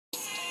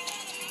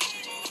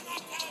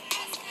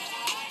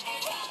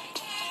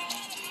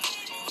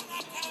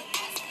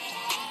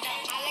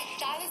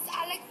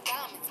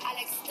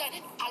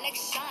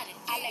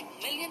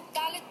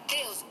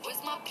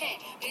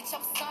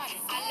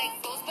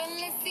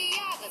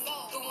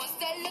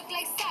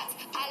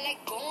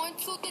like going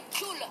to the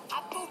Chula.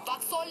 I put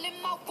rocks all in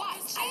my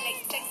watch. I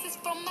like texts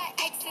from my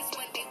exes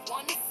when they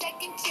want a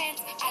second chance.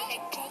 I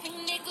like proving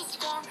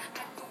niggas wrong.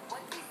 I do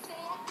what they say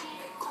I can.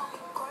 They call me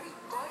Cardi,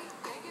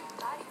 banging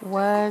body.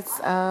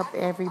 What's up,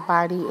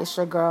 everybody? It's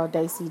your girl,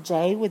 Daisy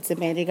J, with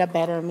Demanding a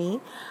Better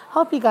Me.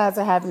 Hope you guys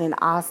are having an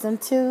awesome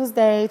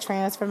Tuesday,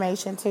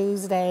 Transformation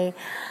Tuesday.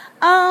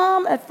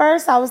 At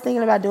first, I was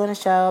thinking about doing a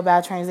show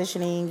about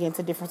transitioning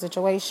into different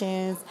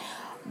situations,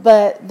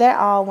 but that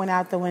all went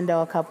out the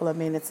window a couple of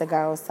minutes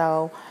ago.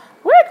 So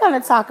we're going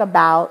to talk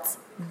about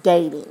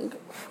dating,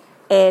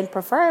 and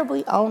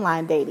preferably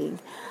online dating.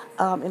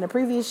 In a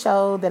previous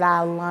show that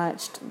I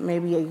launched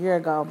maybe a year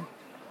ago,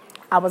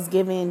 I was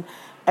giving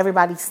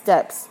everybody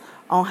steps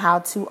on how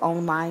to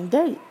online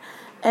date.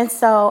 And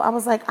so I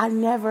was like, I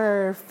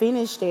never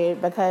finished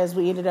it because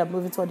we ended up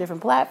moving to a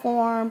different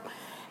platform.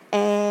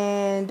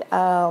 And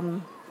I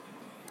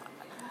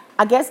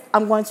guess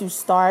I'm going to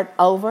start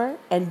over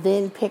and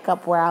then pick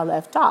up where I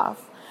left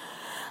off.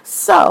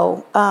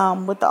 So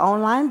with the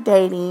online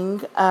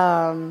dating,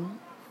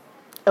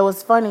 it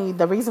was funny.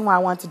 The reason why I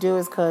wanted to do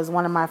is because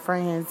one of my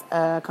friends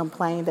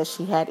complained that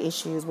she had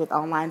issues with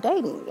online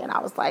dating. And I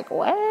was like,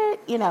 what?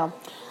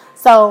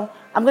 So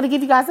I'm going to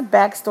give you guys a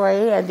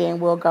backstory and then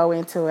we'll go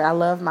into it. I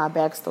love my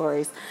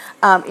backstories.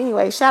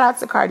 Anyway, shout out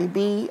to Cardi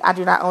B. I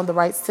do not own the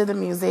rights to the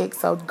music.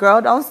 So,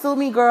 girl, don't sue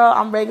me, girl.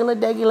 I'm regular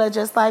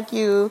just like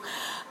you.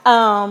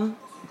 So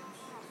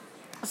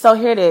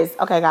here it is.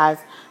 Okay, guys.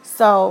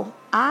 So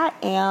I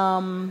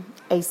am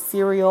a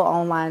serial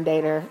online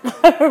dater,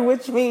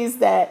 which means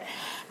that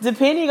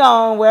depending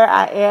on where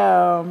I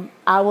am,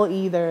 I will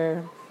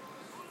either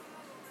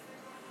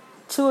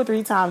 2 or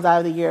 3 times out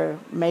of the year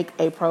make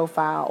a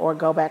profile or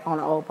go back on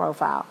an old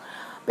profile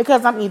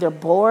because I'm either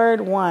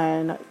bored,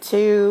 1,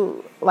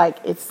 2, like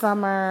it's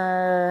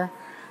summer,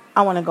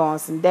 I want to go on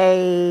some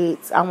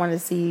dates, I want to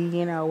see,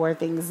 where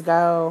things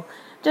go,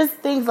 just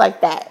things like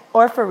that,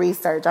 or for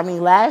research. I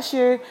mean, last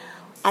year,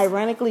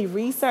 ironically,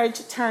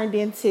 research turned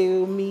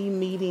into me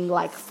meeting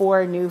like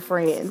 4 new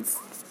friends.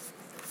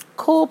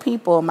 Cool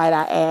people, might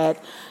I add.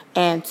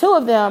 And 2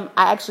 of them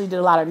I actually did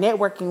a lot of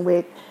networking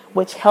with,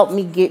 which helped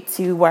me get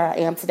to where I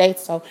am today.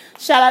 So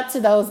shout out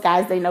to those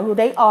guys. They know who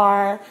they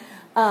are.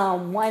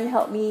 One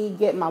helped me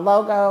get my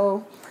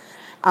logo.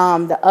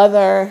 The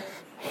other,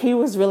 he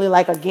was really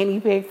like a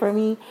guinea pig for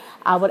me.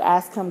 I would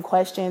ask him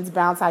questions,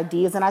 bounce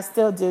ideas, and I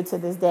still do to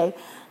this day.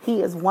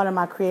 He is one of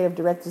my creative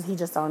directors. He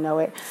just don't know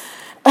it.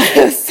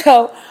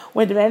 So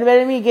when Demand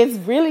Better Me gets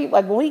really,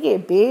 like when we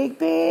get big,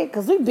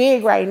 because we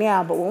big right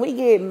now, but when we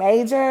get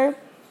major,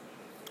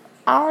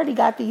 I already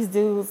got these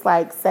dudes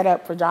like set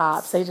up for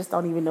jobs. They just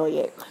don't even know it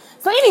yet.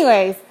 So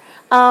anyways,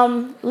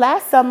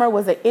 last summer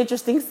was an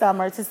interesting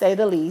summer to say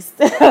the least.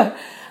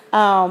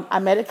 I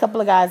met a couple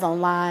of guys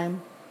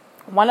online.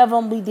 One of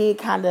them we did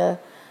kind of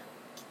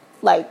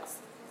like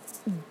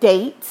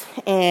date,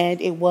 and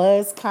it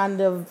was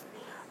kind of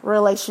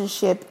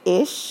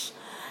relationship-ish.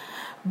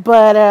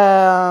 But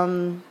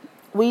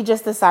we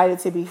just decided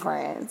to be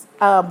friends.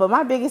 But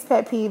my biggest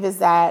pet peeve is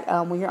that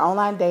when you're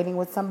online dating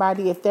with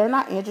somebody, if they're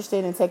not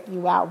interested in taking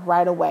you out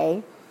right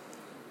away,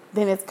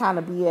 then it's kind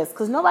of BS.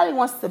 Because nobody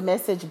wants to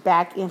message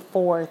back and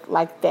forth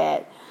like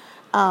that.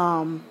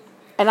 And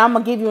I'm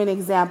going to give you an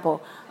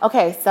example.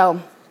 Okay,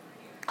 so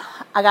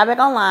I got back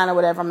online or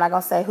whatever. I'm not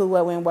going to say who,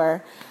 what, when,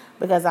 where,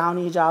 because I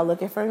don't need y'all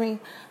looking for me.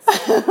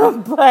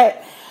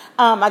 But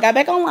I got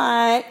back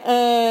online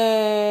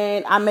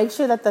and I make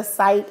sure that the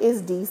site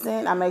is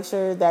decent. I make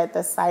sure that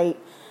the site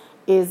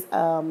is,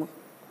 I'm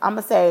going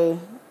to say,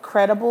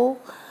 credible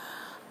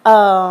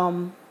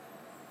or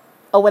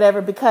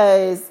whatever,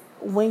 because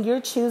when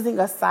you're choosing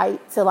a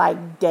site to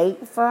like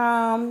date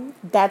from,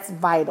 that's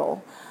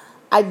vital.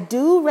 I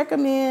do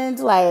recommend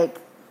like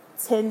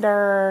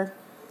Tinder,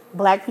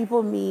 Black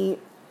People Meet,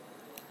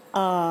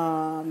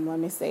 let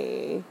me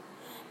see,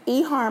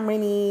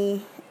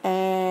 eHarmony,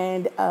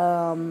 and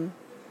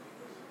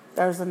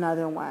there's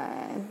another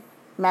one,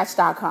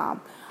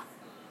 Match.com.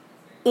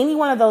 Any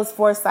one of those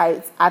 4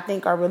 sites I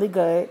think are really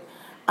good.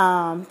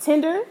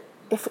 Tinder,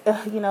 if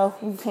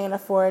you can't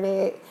afford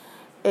it,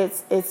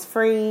 it's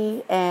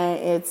free and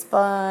it's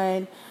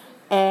fun,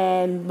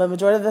 and the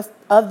majority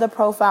of the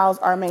profiles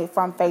are made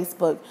from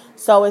Facebook,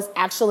 so it's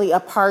actually a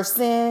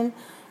person,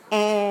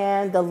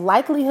 and the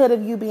likelihood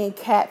of you being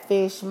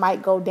catfish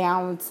might go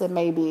down to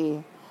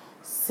maybe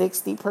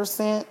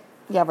 60%.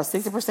 You have a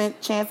 60%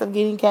 chance of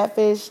getting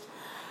catfished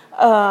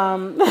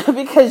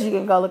because you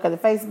can go look at the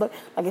Facebook.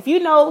 Like if you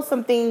know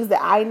some things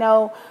that I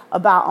know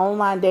about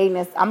online dating,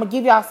 I'm going to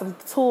give y'all some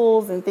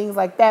tools and things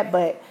like that.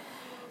 But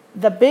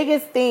the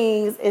biggest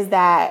things is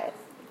that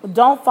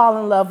don't fall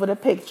in love with a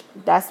picture.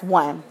 That's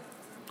one.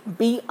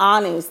 Be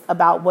honest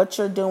about what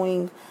you're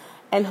doing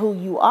and who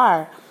you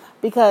are.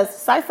 Because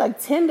sites like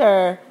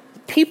Tinder,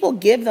 people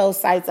give those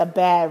sites a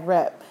bad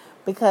rep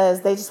because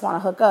they just want to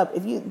hook up.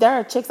 There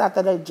are chicks out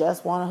there that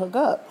just want to hook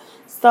up.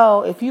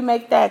 So if you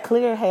make that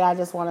clear, hey, I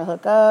just want to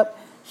hook up,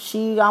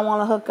 I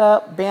want to hook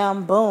up,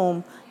 bam,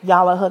 boom,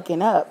 y'all are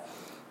hooking up.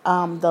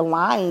 The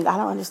lying, I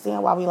don't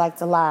understand why we like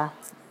to lie.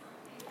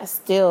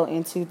 still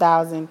in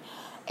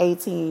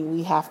 2018,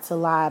 we have to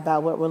lie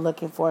about what we're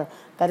looking for.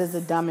 That is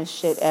the dumbest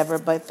shit ever,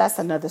 but that's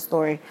another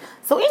story.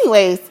 So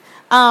anyways,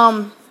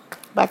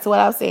 back to what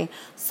I was saying.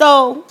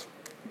 So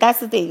that's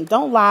the thing.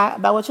 Don't lie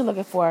about what you're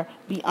looking for.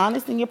 Be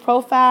honest in your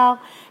profile,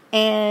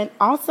 and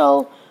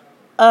also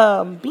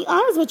be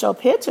honest with your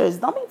pictures.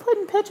 Don't be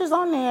putting pictures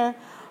on there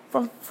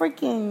from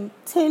freaking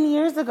 10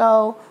 years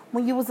ago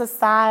when you was a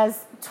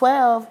size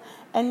 12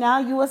 and now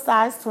you a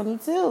size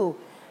 22.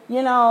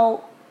 You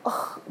know,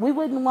 we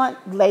wouldn't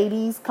want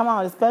ladies, come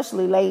on,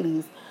 especially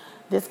ladies.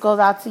 This goes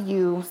out to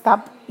you.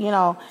 Stop,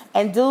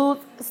 and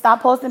dudes,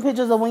 stop posting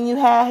pictures of when you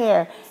had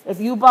hair. If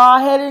you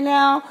bald headed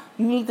now,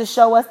 you need to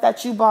show us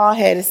that you bald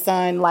headed,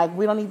 son. Like,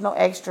 we don't need no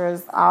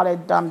extras, all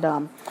that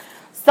dumb.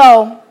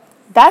 So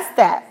that's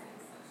that.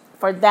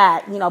 For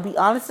that, be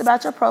honest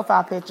about your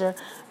profile picture.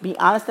 Be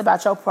honest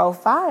about your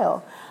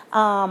profile.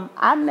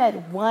 I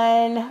met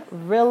one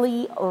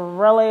really,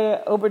 really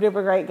uber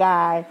duper great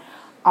guy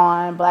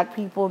on Black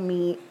People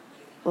Meet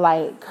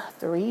like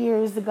 3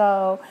 years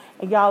ago.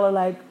 And y'all are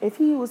like, if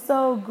he was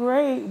so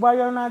great, why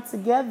y'all not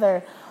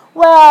together?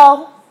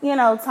 Well,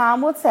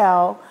 time will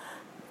tell.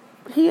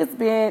 He has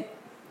been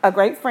a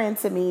great friend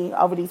to me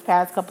over these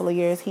past couple of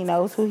years. He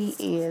knows who he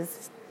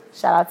is.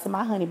 Shout out to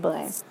my honey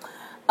bun.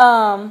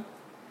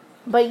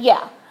 But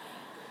yeah,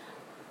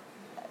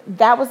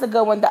 that was a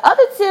good one. The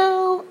other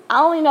two, I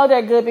only know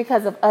they're good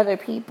because of other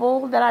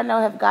people that I know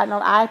have gotten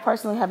on. I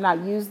personally have not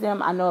used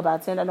them. I know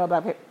about Tinder, I know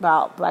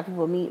about Black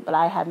People Meet, but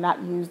I have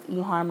not used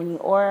eHarmony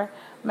or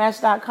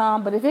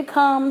Match.com. But if it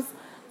comes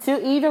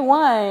to either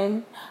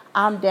one,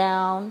 I'm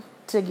down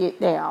to get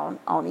down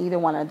on either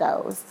one of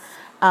those.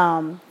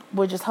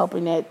 We're just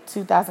hoping that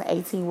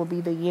 2018 will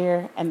be the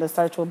year and the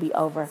search will be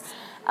over.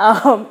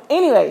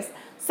 Anyways,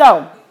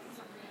 so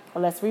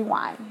let's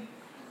rewind.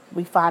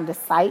 We find a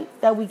site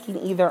that we can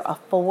either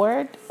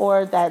afford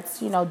or that's,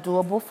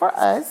 doable for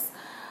us.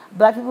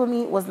 Black People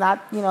Meet was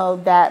not,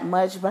 that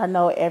much, but I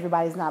know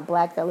everybody's not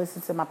black that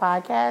listens to my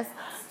podcast.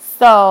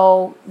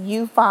 So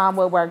you find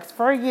what works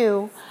for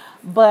you.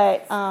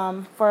 But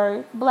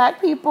for black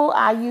people,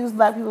 I use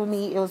Black People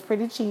Meet. It was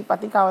pretty cheap. I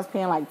think I was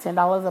paying like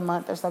 $10 a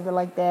month or something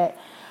like that.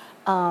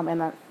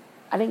 And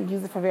I didn't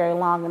use it for very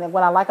long. And then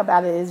what I like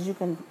about it is you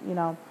can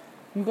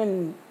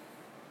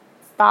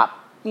stop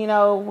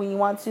when you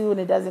want to, and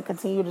it doesn't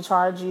continue to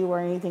charge you or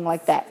anything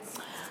like that.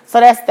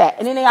 So that's that.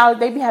 And then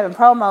they be having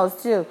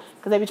promos too,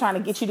 because they be trying to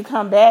get you to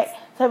come back.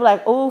 So they be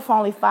like, "Ooh, for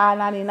only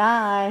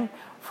 $5.99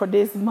 for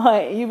this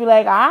month." And you be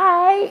like, "All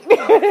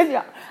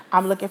right."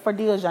 I'm looking for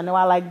deals. Y'all know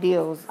I like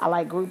deals. I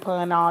like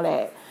Groupon and all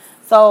that.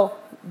 So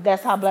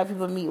that's how Black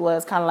People Meet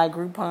was, kind of like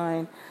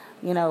Groupon,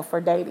 for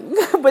dating.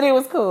 But it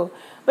was cool.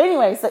 But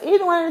anyway, so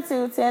either one of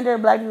the two, Tinder,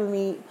 Black People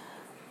Meet,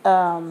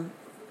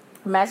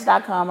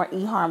 Match.com or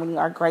eHarmony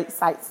are great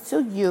sites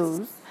to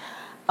use.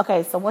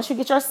 Okay, so once you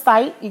get your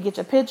site, you get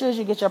your pictures,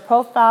 you get your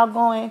profile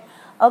going.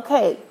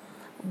 Okay,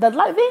 the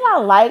thing I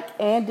like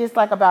and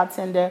dislike about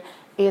Tinder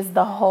is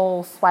the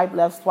whole swipe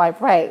left,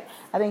 swipe right.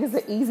 I think it's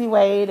an easy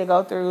way to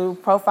go through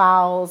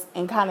profiles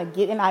and kind of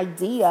get an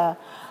idea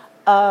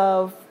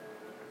of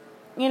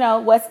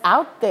what's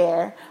out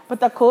there. But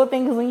the cool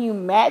thing is when you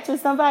match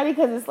with somebody,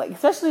 because it's like,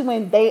 especially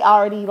when they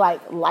already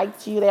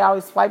liked you, they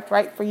always swiped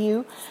right for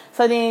you.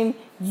 So then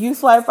you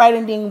swipe right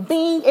and then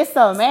bing, it's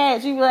a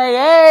match. You be like,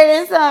 hey,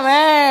 it's a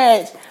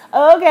match.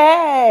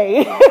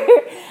 Okay.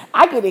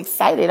 I get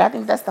excited. I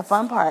think that's the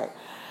fun part.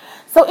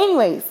 So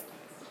anyways,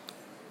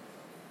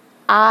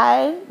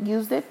 I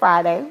used it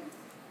Friday,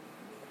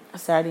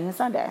 Saturday, and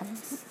Sunday,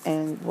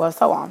 and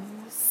so on.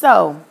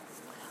 So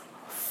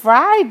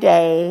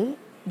Friday,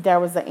 there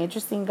was an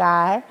interesting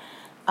guy.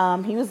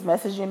 He was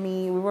messaging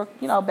me. We were,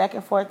 back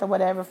and forth or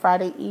whatever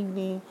Friday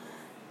evening.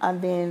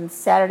 And then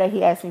Saturday,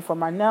 he asked me for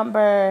my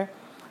number.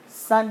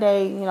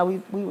 Sunday,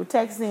 we were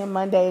texting.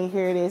 Monday,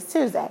 here it is,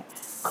 Tuesday.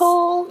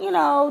 Cool,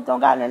 don't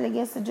got nothing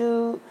against the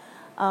dude.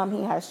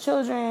 He has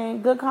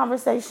children, good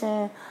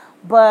conversation.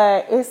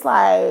 But it's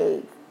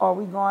like, are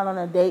we going on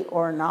a date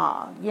or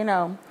not?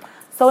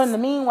 So in the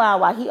meanwhile,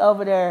 while he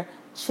over there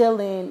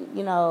chilling,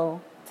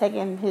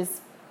 taking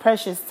his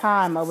precious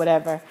time or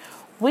whatever,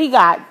 we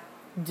got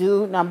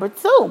dude number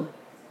two.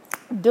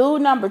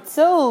 Dude number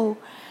two,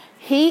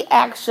 he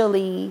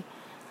actually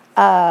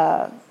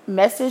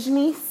messaged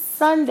me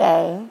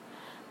Sunday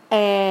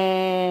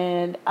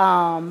and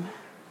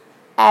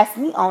asked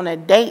me on a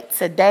date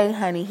today,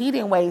 honey. He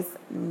didn't waste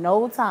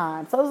no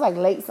time. So it was like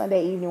late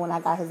Sunday evening when I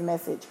got his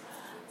message.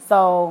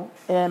 So,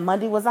 and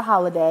Monday was a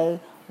holiday.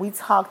 We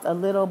talked a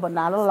little, but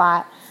not a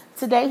lot.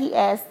 Today he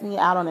asked me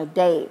out on a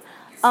date.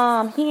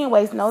 He didn't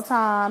waste no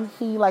time.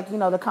 He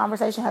the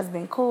conversation has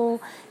been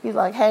cool. He's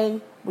like,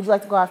 hey, would you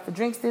like to go out for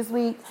drinks this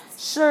week?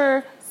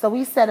 Sure. So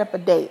we set up a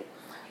date.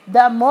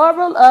 The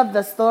moral of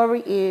the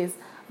story is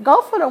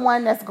go for the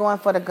one that's going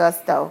for the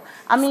gusto.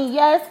 I mean,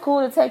 yeah, it's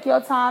cool to take your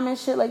time and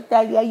shit like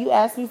that. Yeah, you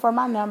asked me for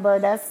my number.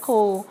 That's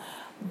cool.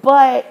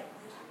 But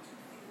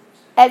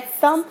At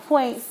some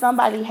point,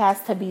 somebody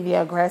has to be the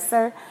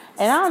aggressor.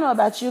 And I don't know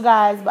about you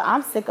guys, but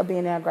I'm sick of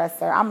being the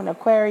aggressor. I'm an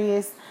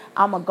Aquarius.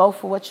 I'm a go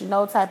for what you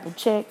know type of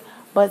chick.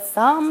 But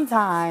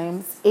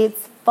sometimes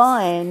it's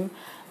fun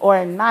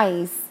or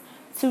nice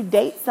to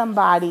date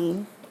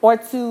somebody or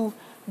to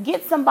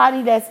get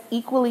somebody that's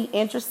equally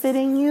interested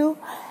in you.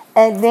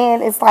 And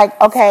then it's like,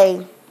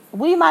 okay,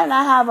 we might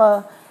not have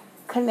a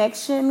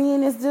connection, me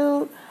and this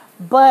dude,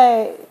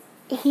 but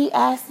he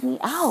asked me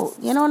out.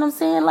 You know what I'm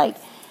saying? Like,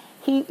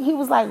 he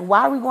was like,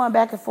 why are we going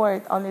back and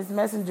forth on this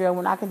messenger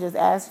when I can just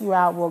ask you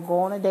out? We'll go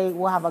on a date.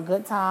 We'll have a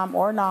good time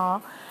or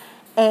not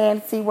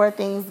and see where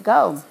things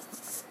go.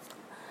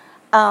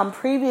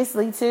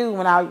 Previously, too,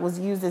 when I was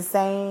using the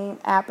same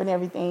app and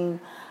everything,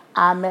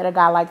 I met a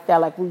guy like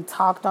that. Like, we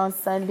talked on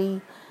Sunday.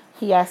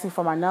 He asked me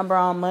for my number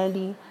on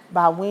Monday.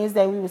 By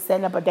Wednesday, we were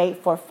setting up a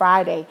date for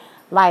Friday.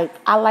 Like,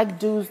 I like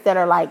dudes that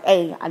are like,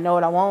 hey, I know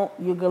what I want.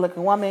 You're a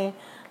good-looking woman.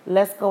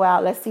 Let's go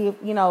out. Let's see if,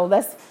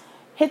 let's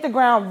hit the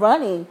ground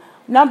running.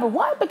 Number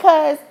one,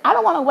 because I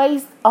don't want to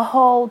waste a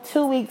whole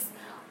 2 weeks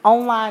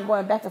online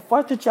going back and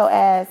forth with your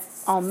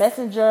ass on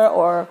Messenger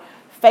or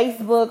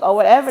Facebook or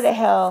whatever the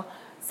hell,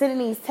 sending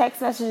these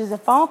text messages and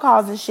phone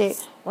calls and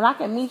shit when I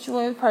can meet you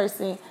in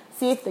person,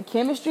 see if the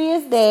chemistry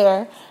is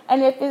there,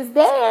 and if it's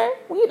there,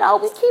 we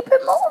keep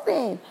it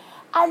moving.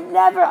 I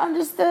never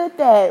understood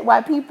that,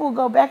 why people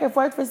go back and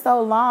forth for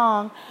so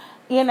long,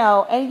 and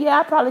yeah,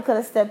 I probably could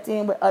have stepped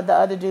in with the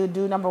other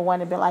dude number one,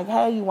 and been like,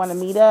 hey, you want to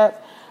meet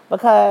up?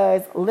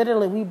 Because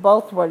literally we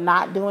both were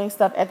not doing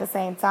stuff at the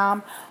same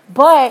time.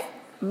 But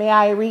may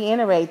I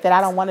reiterate that I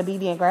don't want to be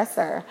the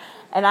aggressor.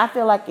 And I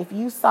feel like if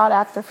you sought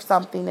after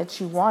something that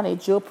you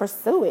wanted, you'll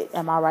pursue it.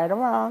 Am I right or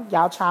wrong?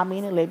 Y'all chime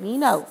in and let me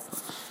know.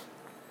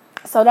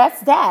 So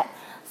that's that.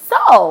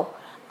 So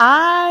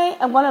I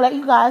am going to let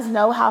you guys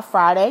know how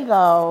Friday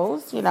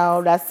goes.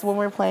 That's when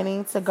we're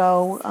planning to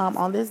go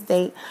on this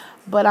date.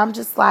 But I'm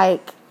just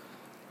like,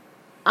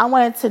 I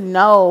wanted to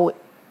know,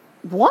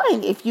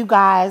 one, if you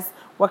guys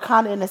were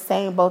kind of in the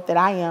same boat that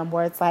I am,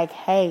 where it's like,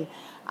 hey,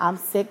 I'm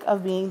sick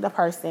of being the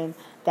person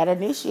that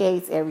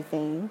initiates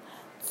everything.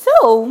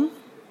 Two,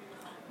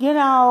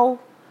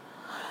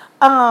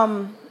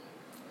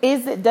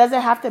 does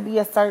it have to be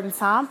a certain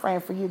time frame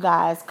for you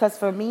guys? Because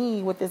for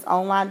me, with this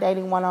online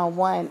dating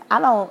one-on-one, I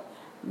don't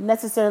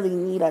necessarily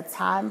need a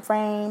time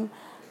frame.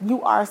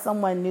 You are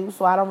someone new,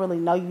 so I don't really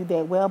know you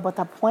that well. But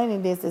the point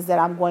in this is that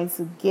I'm going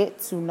to get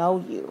to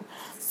know you.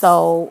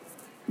 So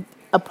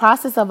a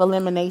process of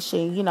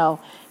elimination,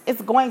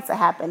 it's going to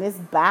happen. It's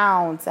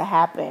bound to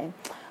happen.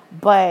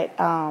 But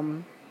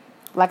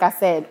like I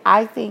said,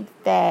 I think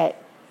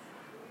that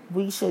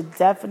we should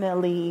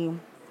definitely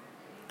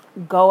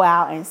go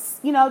out and,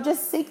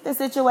 just seek the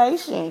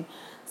situation.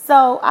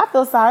 So I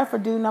feel sorry for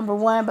dude number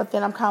one, but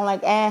then I'm kind of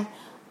like,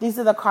 these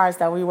are the cards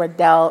that we were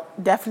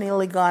dealt.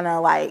 Definitely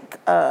gonna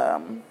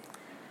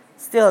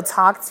still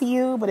talk to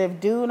you. But if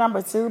dude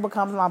number two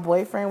becomes my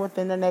boyfriend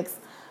within the next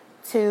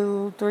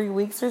 2-3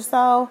 weeks or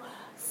so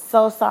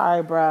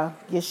sorry, bruh.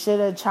 You should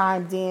have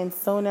chimed in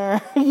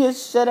sooner. You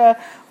should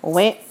have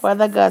went for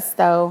the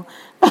gusto.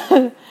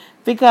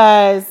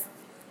 Because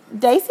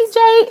Daisy J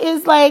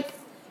is like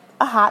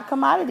a hot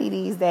commodity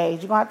these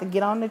days. You're going to have to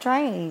get on the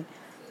train.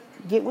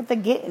 Get with the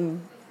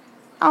getting.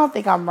 I don't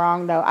think I'm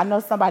wrong, though. I know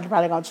somebody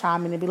probably going to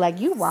chime in and be like,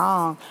 you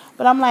wrong.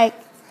 But I'm like,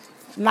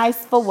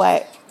 nice for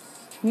what?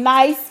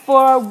 Nice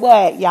for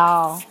what,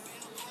 y'all?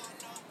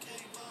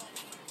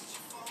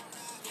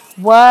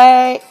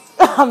 What?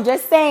 I'm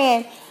just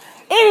saying.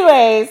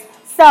 Anyways,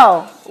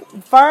 so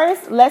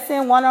first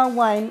lesson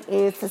 101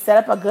 is to set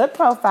up a good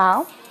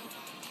profile.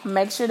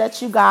 Make sure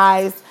that you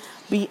guys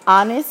be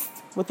honest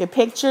with your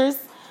pictures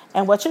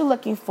and what you're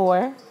looking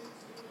for.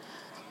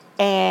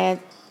 And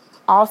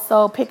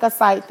also pick a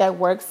site that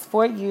works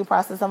for you.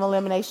 Process of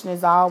elimination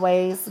is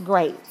always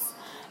great.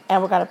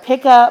 And we're going to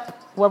pick up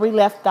where we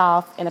left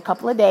off in a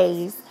couple of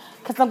days,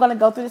 because I'm going to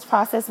go through this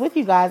process with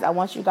you guys. I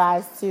want you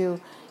guys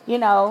to,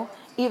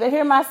 either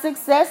hear my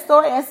success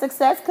story, and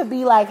success could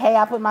be like, hey,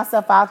 I put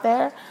myself out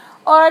there.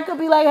 Or it could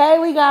be like, hey,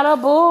 we got a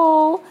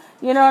boo.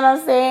 You know what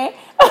I'm saying?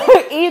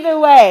 Either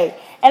way.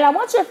 And I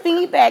want your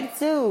feedback,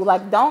 too.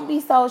 Like, don't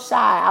be so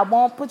shy. I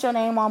won't put your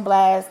name on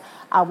blast.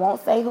 I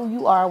won't say who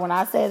you are. When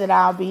I say that,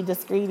 I'll be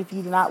discreet if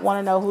you do not want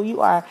to know who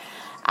you are.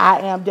 I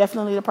am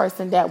definitely the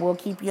person that will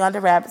keep you under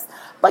wraps.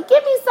 But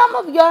give me some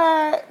of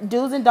your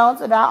do's and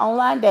don'ts about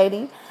online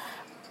dating.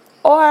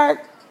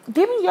 Or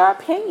give me your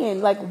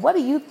opinion. Like, what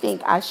do you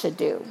think I should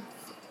do?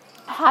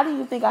 How do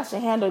you think I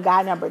should handle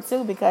guy number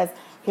two? Because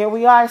here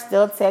we are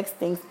still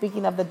texting.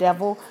 Speaking of the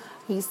devil,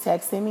 he's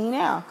texting me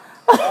now.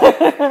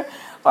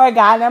 Or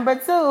guy number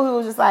two who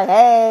was just like,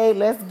 hey,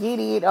 let's get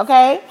it,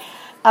 okay?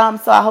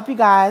 So I hope you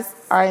guys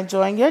are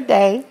enjoying your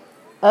day.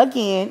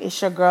 Again, it's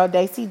your girl,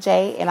 Daisy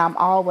J, and I'm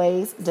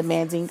always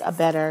demanding a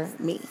better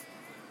me.